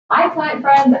plant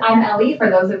friends, I'm Ellie. For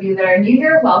those of you that are new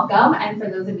here, welcome. And for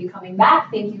those of you coming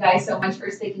back, thank you guys so much for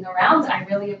sticking around. I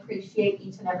really appreciate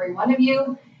each and every one of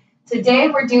you. Today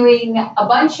we're doing a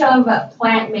bunch of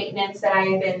plant maintenance that I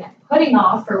have been putting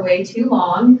off for way too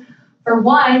long. For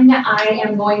one, I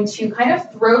am going to kind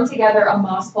of throw together a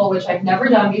moss pole, which I've never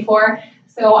done before.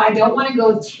 So I don't want to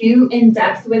go too in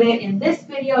depth with it in this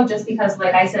video just because,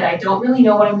 like I said, I don't really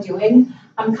know what I'm doing.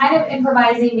 I'm kind of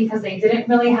improvising because they didn't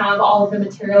really have all of the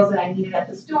materials that I needed at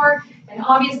the store. And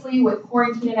obviously with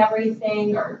quarantine and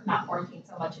everything, or not quarantine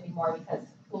so much anymore because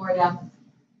Florida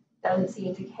doesn't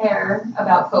seem to care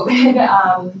about COVID.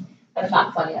 That's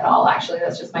not funny at all, actually.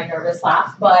 That's just my nervous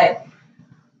laugh. But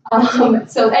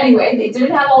so anyway, they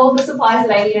didn't have all of the supplies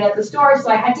that I needed at the store, so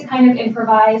I had to kind of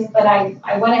improvise, but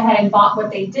I went ahead and bought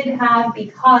what they did have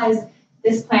because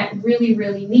this plant really,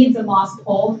 really needs a moss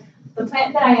pole. The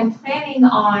plant that I am planning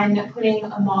on putting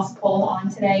a moss pole on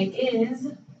today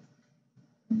is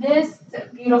this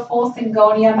beautiful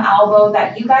syngonium albo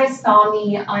that you guys saw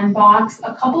me unbox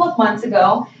a couple of months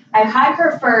ago. I've had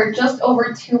her for just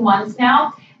over 2 months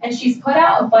now, and she's put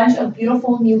out a bunch of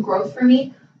beautiful new growth for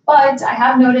me. But I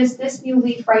have noticed this new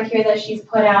leaf right here that she's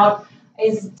put out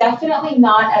is definitely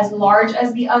not as large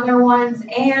as the other ones.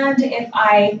 And if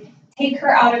I take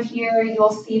her out of here,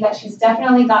 you'll see that she's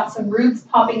definitely got some roots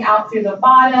popping out through the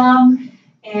bottom.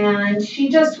 And she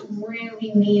just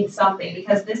really needs something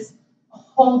because this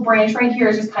whole branch right here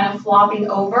is just kind of flopping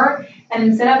over. And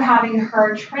instead of having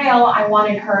her trail, I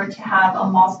wanted her to have a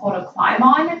moss pole to climb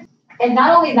on. And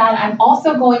not only that, I'm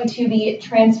also going to be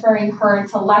transferring her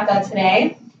to Leca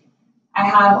today. I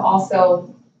have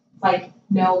also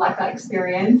no Leca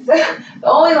experience. The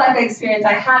only Leca experience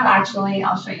I have actually,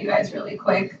 I'll show you guys really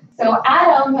quick. So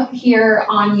Adam here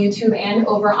on YouTube and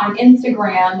over on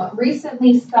Instagram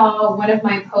recently saw one of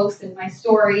my posts and my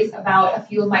stories about a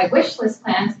few of my wish list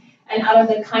plants. And out of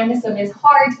the kindness of his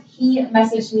heart, he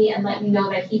messaged me and let me know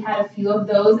that he had a few of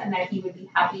those and that he would be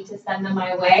happy to send them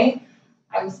my way.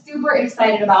 I was super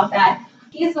excited about that.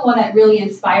 He's the one that really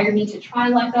inspired me to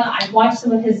try Leca. I've watched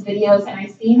some of his videos and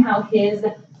I've seen how his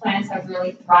plants have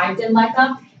really thrived in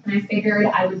Leca, and I figured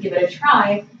I would give it a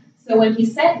try. So when he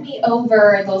sent me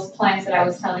over those plants that I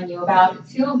was telling you about,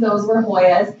 2 of those were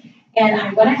hoyas, and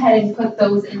I went ahead and put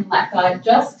those in Leca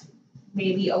just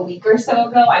maybe a week or so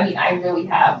ago. I mean, I really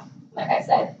have, like I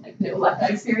said, no Leca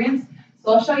experience.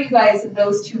 So I'll show you guys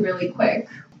those 2 really quick.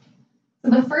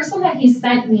 So the first one that he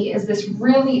sent me is this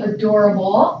really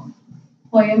adorable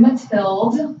Hoya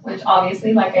Matilde, which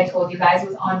obviously, like I told you guys,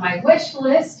 was on my wish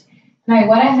list. And I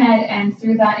went ahead and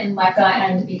threw that in Leca,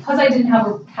 and because I didn't have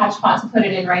a catch pot to put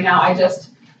it in right now, I just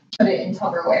put it in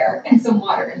Tupperware and some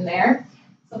water in there.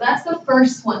 So that's the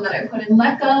first one that I put in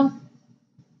Leca.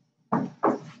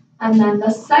 And then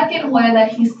the second one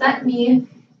that he sent me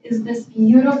is this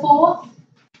beautiful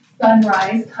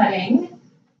sunrise cutting,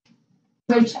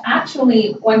 which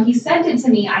actually, when he sent it to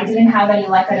me, I didn't have any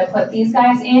Leca to put these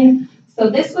guys in. So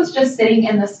this was just sitting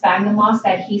in the sphagnum moss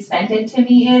that he sent it to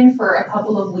me in for a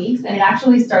couple of weeks, and it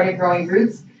actually started growing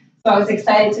roots. So I was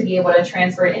excited to be able to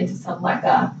transfer it into some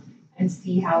Leca and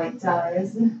see how it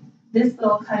does. This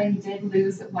little cutting did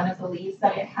lose one of the leaves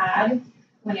that it had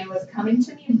when it was coming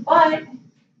to me, but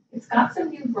it's got some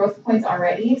new growth points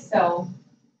already, so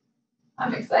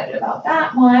I'm excited about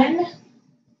that one.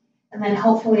 And then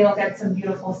hopefully it'll get some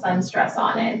beautiful sun stress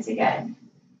on it to get,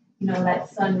 that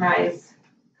sunrise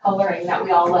coloring that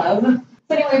we all love.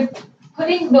 So anyway,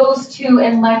 putting those 2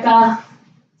 in Leca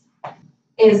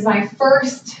is my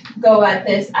first go at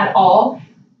this at all.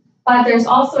 But there's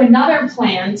also another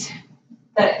plant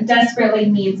that desperately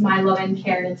needs my love and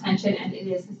care and attention, and it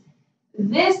is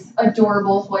this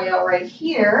adorable Hoya right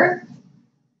here.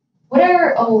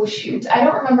 Oh shoot, I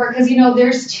don't remember, because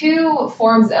there's 2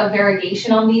 forms of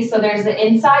variegation on these. So there's the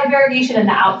inside variegation and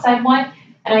the outside one,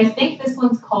 and I think this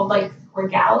one's called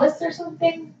regalis or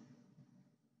something.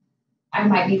 I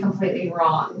might be completely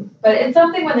wrong, but it's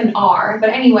something with an R. But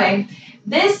anyway,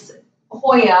 this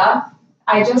Hoya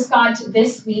I just got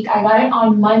this week. I got it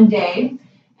on Monday,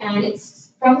 and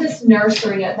it's from this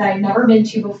nursery that I've never been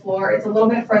to before. It's a little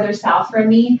bit further south from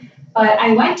me, but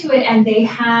I went to it and they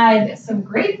had some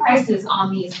great prices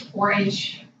on these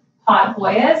 4-inch pot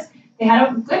Hoyas. They had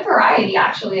a good variety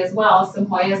actually as well, some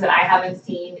Hoyas that I haven't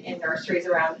seen in nurseries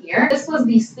around here. This was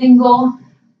the single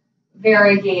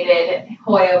variegated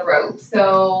Hoya rope,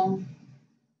 so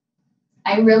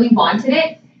I really wanted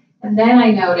it. And then I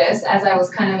noticed as I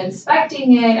was kind of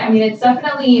inspecting it, I mean, it's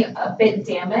definitely a bit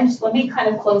damaged. Let me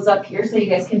kind of close up here so you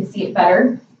guys can see it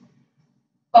better.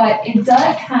 But it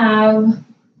does have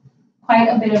quite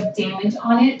a bit of damage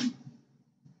on it.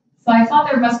 So I thought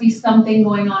there must be something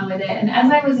going on with it. And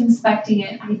as I was inspecting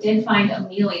it, I did find a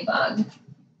mealybug.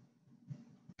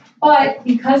 But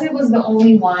because it was the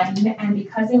only one, and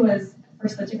because it was for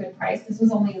such a good price, this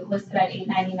was only listed at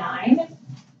 $8.99,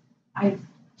 I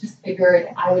just figured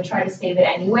I would try to save it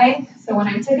anyway. So when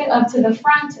I took it up to the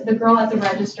front, the girl at the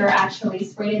register actually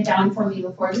sprayed it down for me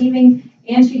before leaving,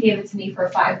 and she gave it to me for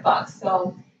 $5.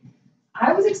 So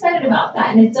I was excited about that.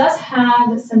 And it does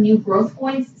have some new growth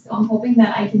points, so I'm hoping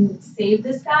that I can save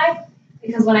this guy,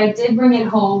 because when I did bring it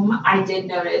home, I did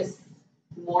notice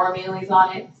more mealies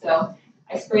on it. So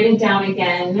I sprayed it down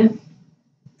again.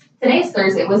 Today's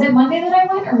Thursday. Was it Monday that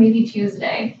I went, or maybe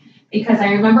Tuesday? Because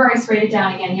I remember I sprayed it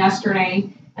down again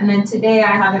yesterday, and then today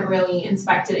I haven't really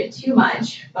inspected it too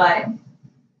much, but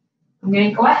I'm going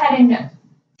to go ahead and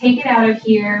take it out of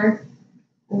here,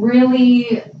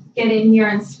 really get in here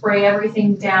and spray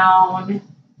everything down,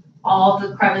 all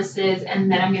the crevices,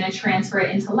 and then I'm going to transfer it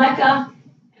into Leca,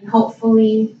 and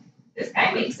hopefully this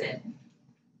guy makes it.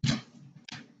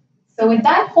 So with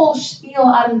that whole spiel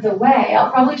out of the way,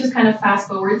 I'll probably just kind of fast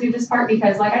forward through this part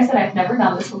because, like I said, I've never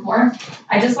done this before.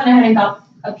 I just went ahead and got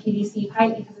a PVC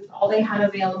pipe because it's all they had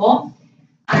available.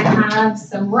 I have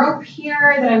some rope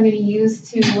here that I'm going to use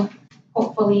to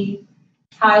hopefully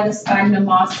tie the sphagnum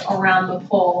moss around the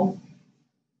pole.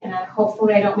 And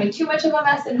hopefully I don't make too much of a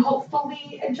mess, and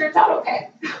hopefully it turns out okay.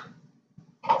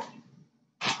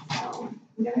 So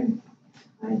I'm going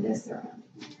to tie this around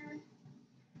here.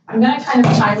 I'm going to kind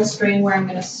of tie the string where I'm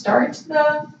going to start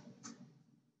the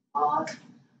moss.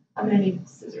 I'm going to need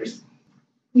scissors.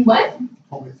 You what?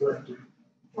 Call me thrifty.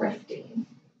 Thrifty.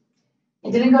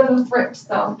 I didn't go to a thrift,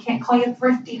 so can't call you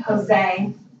thrifty,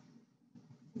 Jose.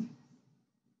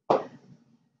 All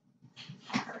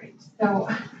right, so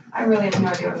I really have no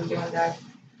idea what I'm doing, guys.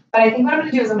 But I think what I'm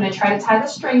going to do is I'm going to try to tie the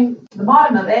string to the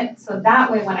bottom of it, so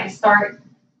that way when I start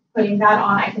putting that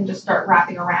on, I can just start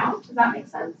wrapping around. Does that make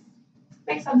sense?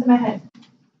 Makes sense in my head.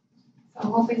 So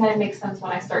I'm hoping that it makes sense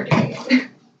when I start doing it.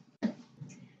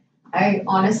 I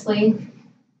honestly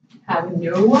have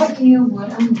no idea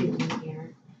what I'm doing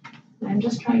here. I'm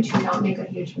just trying to not make a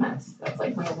huge mess. That's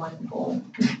like my one goal.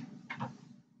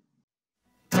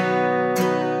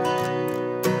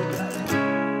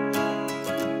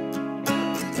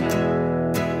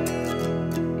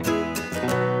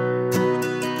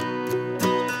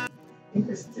 I think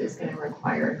this is going to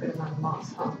require a good amount of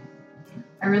moss, huh?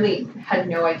 I really had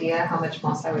no idea how much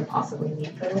moss I would possibly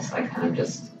need for this, so I kind of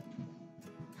just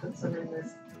put some in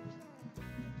this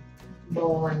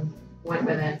bowl and went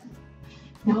with it.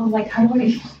 Now I'm like, how do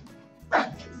I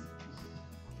wrap this?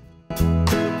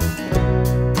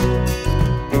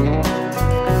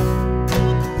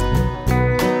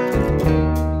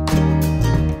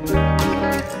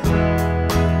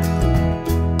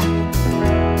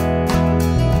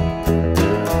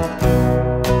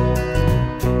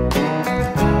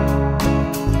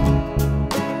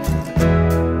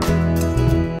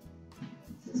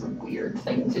 This is a weird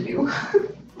thing to do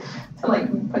to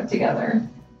like put together.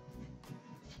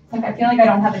 Like, I feel like I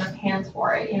don't have enough hands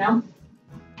for it, you know?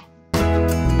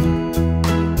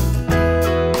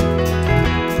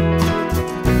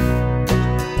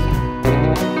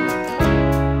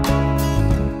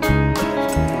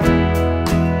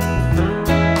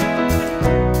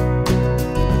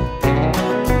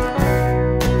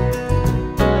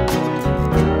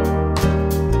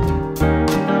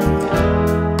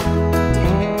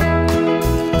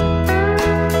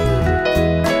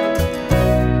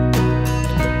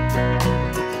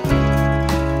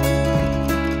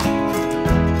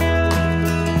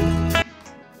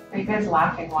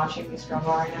 Laughing watching me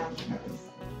struggle right now because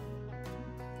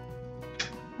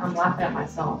I'm laughing at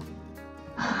myself.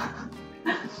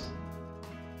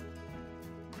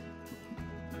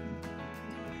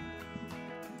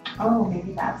 Oh,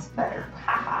 maybe that's better.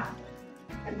 Haha.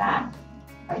 Look at that.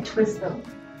 I twist the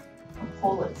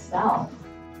pole itself.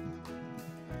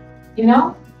 You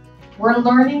know, we're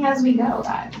learning as we go,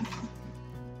 guys.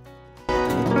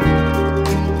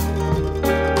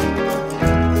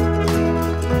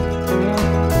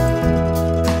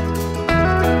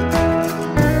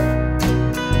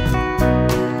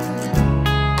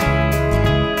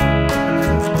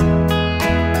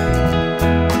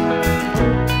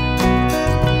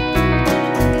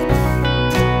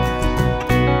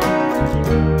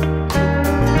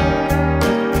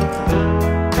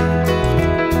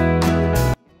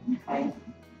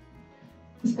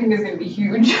 This thing is going to be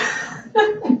huge.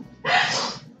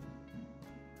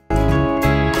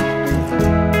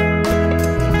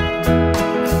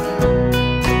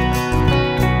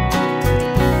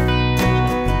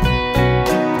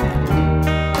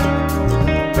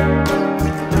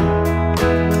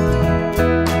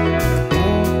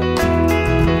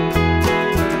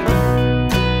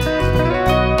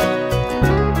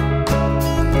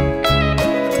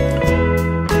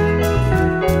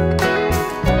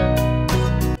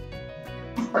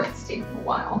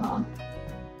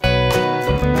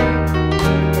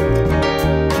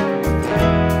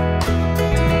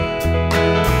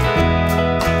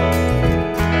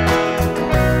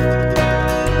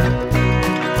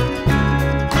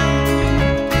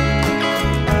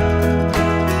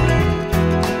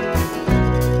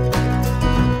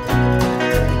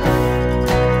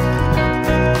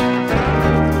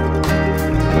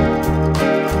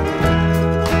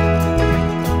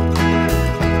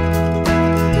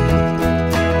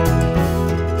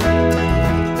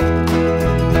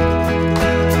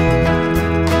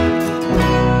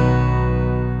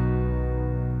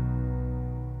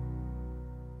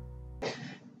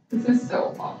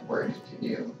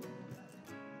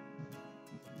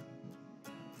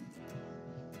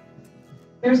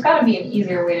 There's got to be an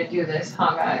easier way to do this,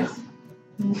 huh, guys?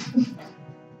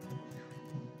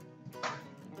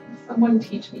 Someone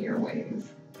teach me your ways.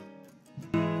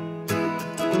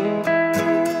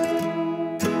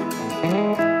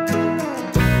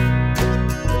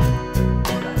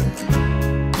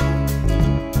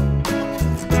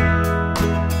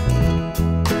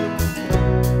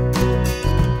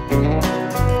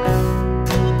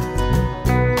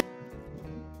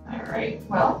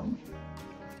 Well,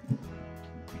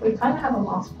 we kind of have a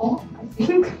moss pole, I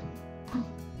think.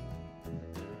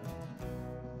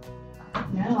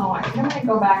 Now, I think I'm going to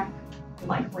go back and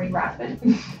like rewrap it.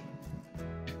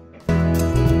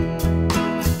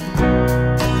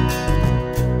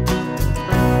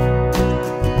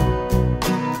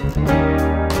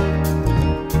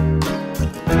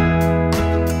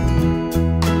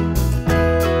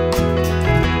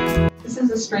 This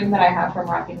is a string that I have from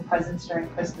wrapping presents during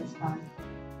Christmas time.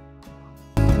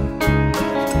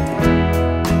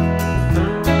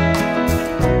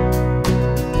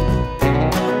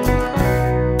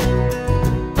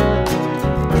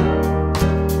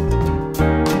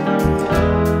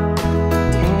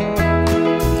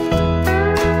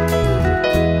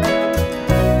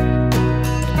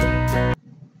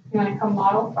 You want to come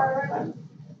model for everyone?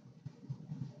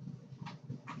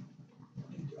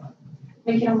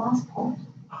 Make it a moss pole.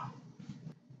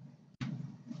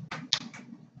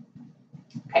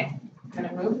 Okay, I'm going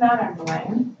to move that out of the way.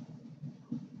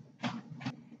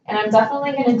 And I'm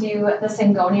definitely going to do the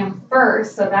syngonium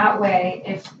first, so that way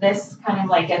if this kind of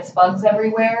like gets bugs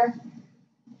everywhere,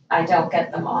 I don't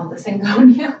get them on the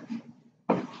syngonium.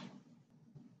 Gotta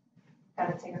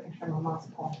take a picture of my moss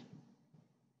pole.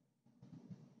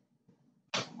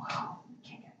 Wow,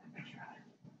 can't get that picture out.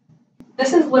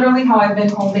 This is literally how I've been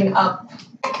holding up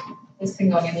this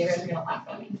syngonium. You guys are gonna laugh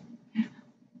at me.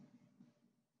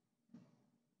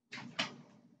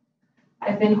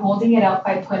 I've been holding it up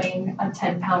by putting a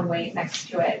 10-pound weight next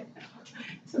to it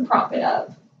to prop it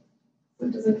up so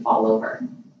it doesn't fall over.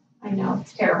 I know,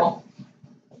 it's terrible.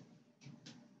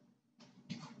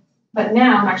 But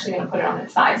now I'm actually going to put it on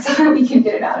its side so that we can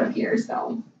get it out of here.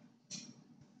 So.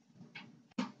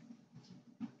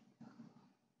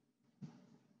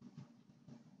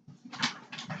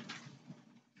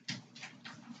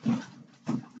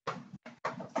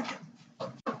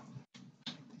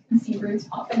 You can see roots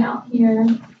popping out here.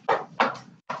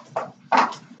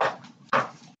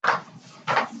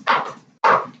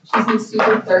 She's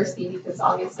super thirsty because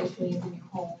obviously she needs a new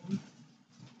home.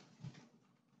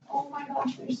 Oh my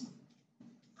gosh, there's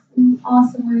some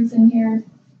awesome roots in here.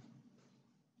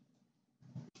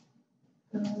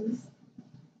 Those.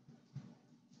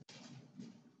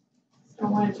 Just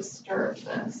don't want to disturb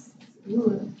this.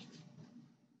 Ooh.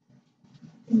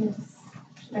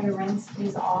 Should I rinse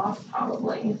these off?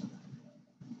 Probably.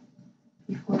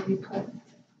 Before we put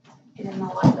it in the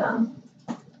Leca.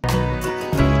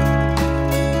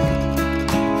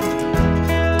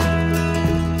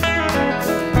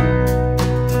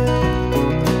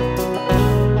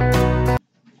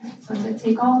 So I'm going to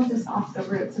take all of this off the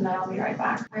roots and then I'll be right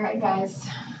back. All right, guys.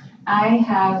 I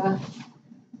have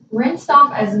rinsed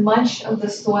off as much of the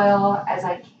soil as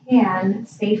I can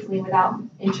safely without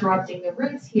interrupting the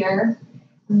roots here.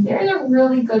 There's a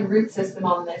really good root system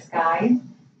on this guy.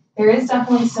 There is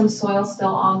definitely some soil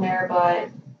still on there, but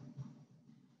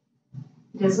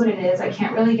it is what it is. I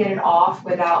can't really get it off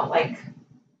without like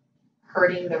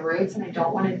hurting the roots, and I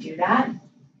don't want to do that.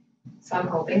 So I'm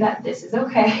hoping that this is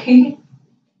okay.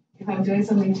 If I'm doing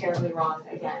something terribly wrong,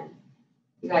 again,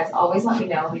 you guys always let me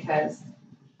know because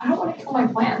I don't want to kill my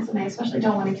plants, and I especially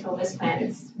don't want to kill this plant.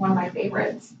 It's one of my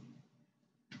favorites.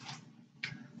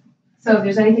 So if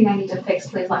there's anything I need to fix,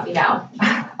 please let me know.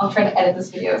 I'll try to edit this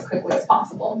video as quickly as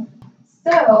possible.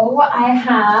 So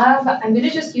I'm going to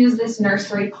just use this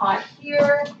nursery pot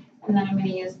here, and then I'm going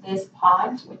to use this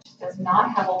pot, which does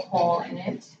not have a hole in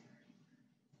it,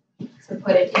 to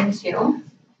put it into.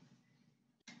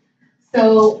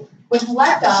 So with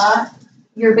Leca,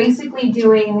 you're basically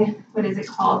doing, what is it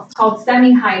called? It's called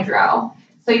semi-hydro.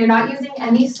 So you're not using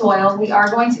any soil. We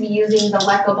are going to be using the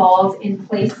Leca balls in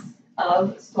place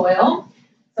of soil.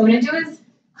 So I'm going to do is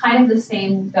kind of the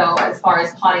same though as far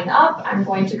as potting up. I'm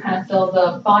going to kind of fill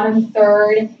the bottom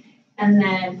third and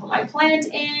then put my plant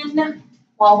in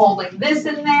while holding this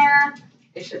in there.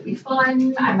 It should be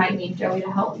fun. I might need Joey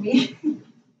to help me.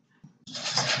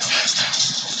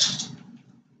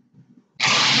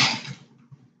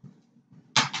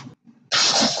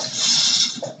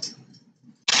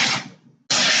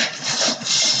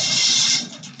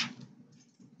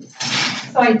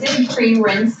 So I did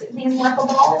pre-rinse these Leca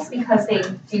balls because they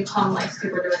do come like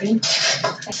super dirty.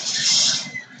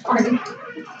 Sorry.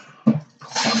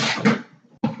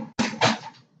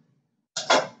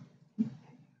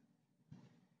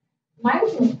 My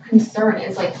concern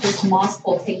is like this moss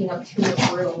pole taking up too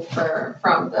much room for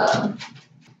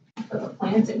the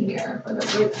plant in here, for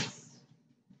the roots.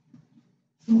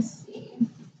 Let's see.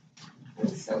 I'm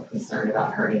so concerned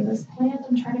about hurting this plant.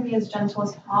 I'm trying to be as gentle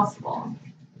as possible.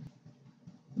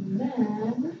 And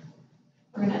then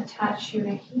we're going to attach you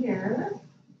to here,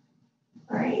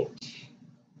 right?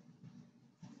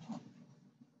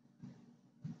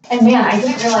 And man, I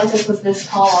didn't realize this was this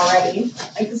tall already.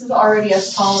 Like this is already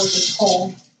as tall as this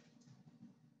pole.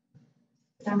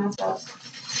 Did I mess up?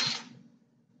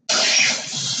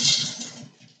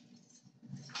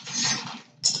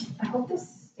 I hope this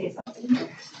stays up in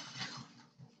here.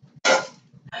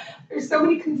 There's so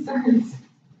many concerns.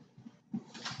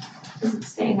 This is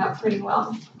staying up pretty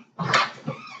well.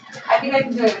 I think I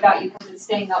can do it without you because it's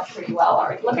staying up pretty well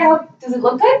already. Look at how, does it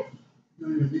look good?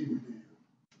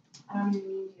 I don't even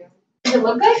need you. Does it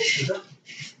look good?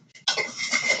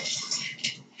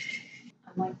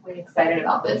 I'm like way excited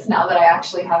about this now that I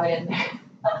actually have it in there.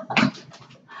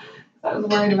 I was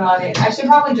worried about it. I should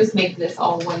probably just make this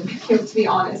all one video, to be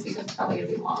honest, because it's probably gonna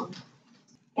be long.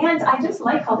 And I just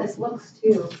like how this looks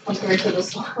too, compared to the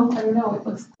soil. I don't know, it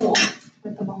looks cool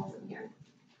with the balls in here.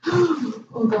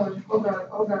 Oh god, oh god,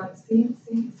 oh god. See,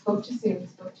 spoke too soon,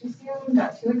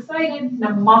 got too excited.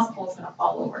 Now the moss pole's gonna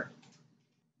fall over.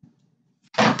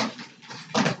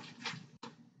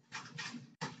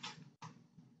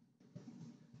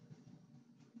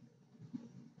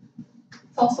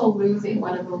 It's also losing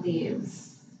one of the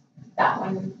leaves. That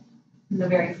one in the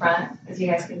very front, as you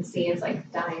guys can see, is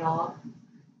like dying off.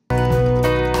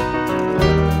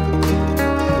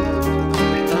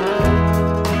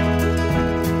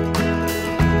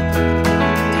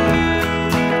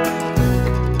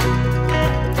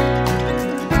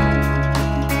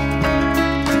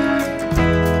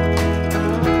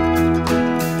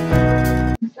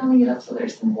 Filling it up so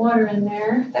there's some water in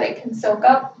there that it can soak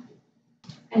up.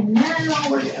 And now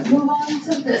we're gonna move on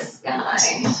to this guy.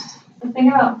 The thing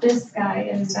about this guy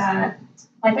is that,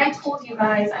 like I told you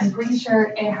guys, I'm pretty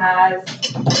sure it has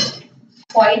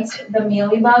quite the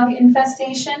mealybug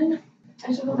infestation.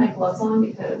 I should put my gloves on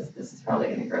because this is probably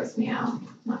gonna gross me out,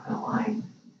 I'm not gonna lie.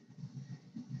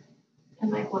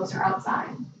 And my gloves are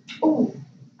outside. Oh,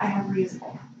 I have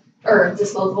reusable, or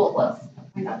disposable gloves.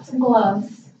 I got some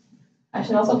gloves. I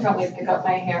should also probably pick up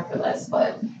my hair for this,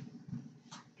 but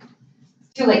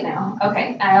it's too late now.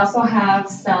 Okay, I also have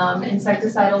some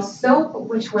insecticidal soap,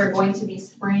 which we're going to be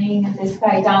spraying this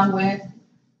guy down with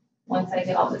once I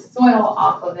get all the soil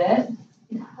off of it.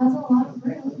 It has a lot of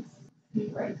roots. See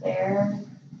right there.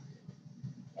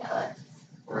 Yeah, that's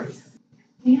gross.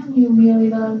 Damn you,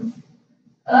 mealybugs.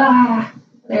 Ah,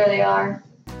 there they are.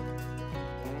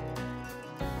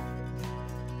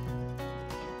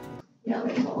 Yeah,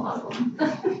 there's a lot of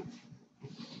them.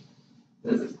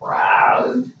 This is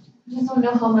gross. I just don't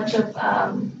know how much of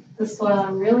the soil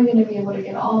I'm really going to be able to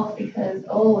get off because,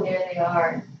 oh, there they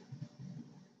are.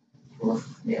 Oof,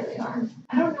 there they are.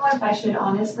 I don't know if I should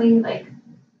honestly, like,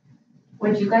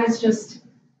 would you guys just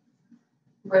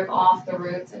rip off the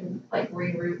roots and, like,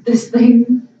 re-root this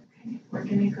thing? Okay, we're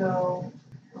going to go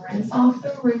rinse off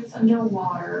the roots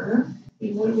underwater.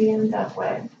 See what we end up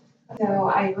with. So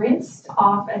I rinsed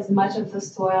off as much of the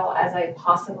soil as I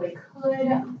possibly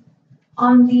could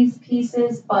on these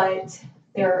pieces, but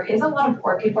there is a lot of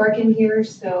orchid bark in here,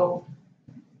 so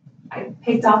I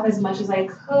picked off as much as I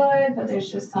could, but there's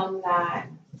just some that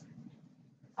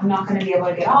I'm not going to be able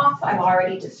to get off. I've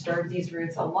already disturbed these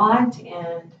roots a lot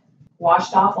and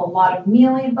washed off a lot of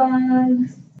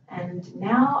mealybugs, and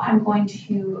now I'm going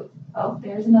to, oh,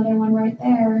 there's another one right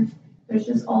there. There's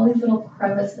just all these little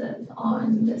crevices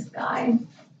on this guy.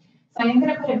 So I am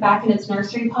going to put it back in its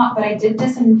nursery pot, but I did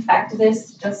disinfect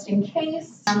this just in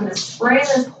case. I'm going to spray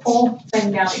this whole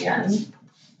thing down again.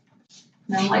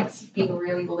 And I'm like being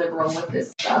really liberal with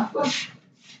this stuff. I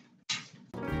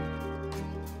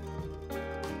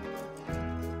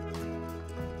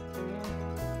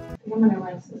think I'm going to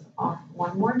rinse this off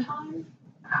one more time.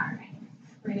 All right,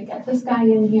 we're going to get this guy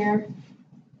in here.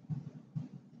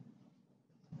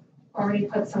 Already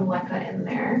put some Leca in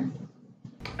there.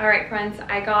 All right, friends,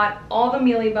 I got all the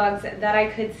mealybugs that I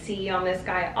could see on this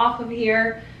guy off of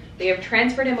here. We have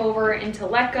transferred him over into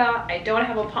Leca. I don't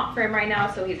have a pot for him right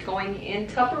now, so he's going in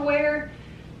Tupperware.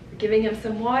 We're giving him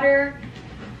some water,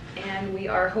 and we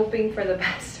are hoping for the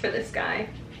best for this guy.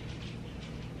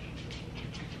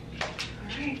 All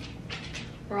right,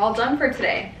 we're all done for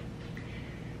today.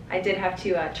 I did have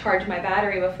to charge my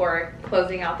battery before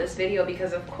closing out this video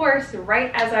because, of course, right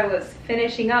as I was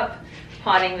finishing up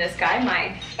potting this guy,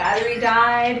 my battery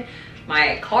died,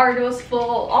 my card was full,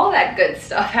 all that good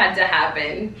stuff had to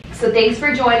happen. So thanks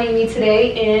for joining me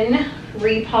today in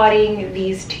repotting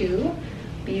these two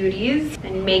beauties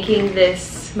and making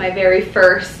this my very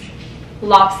first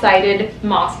lopsided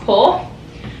moss pole.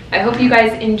 I hope you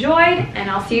guys enjoyed,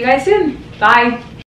 and I'll see you guys soon. Bye.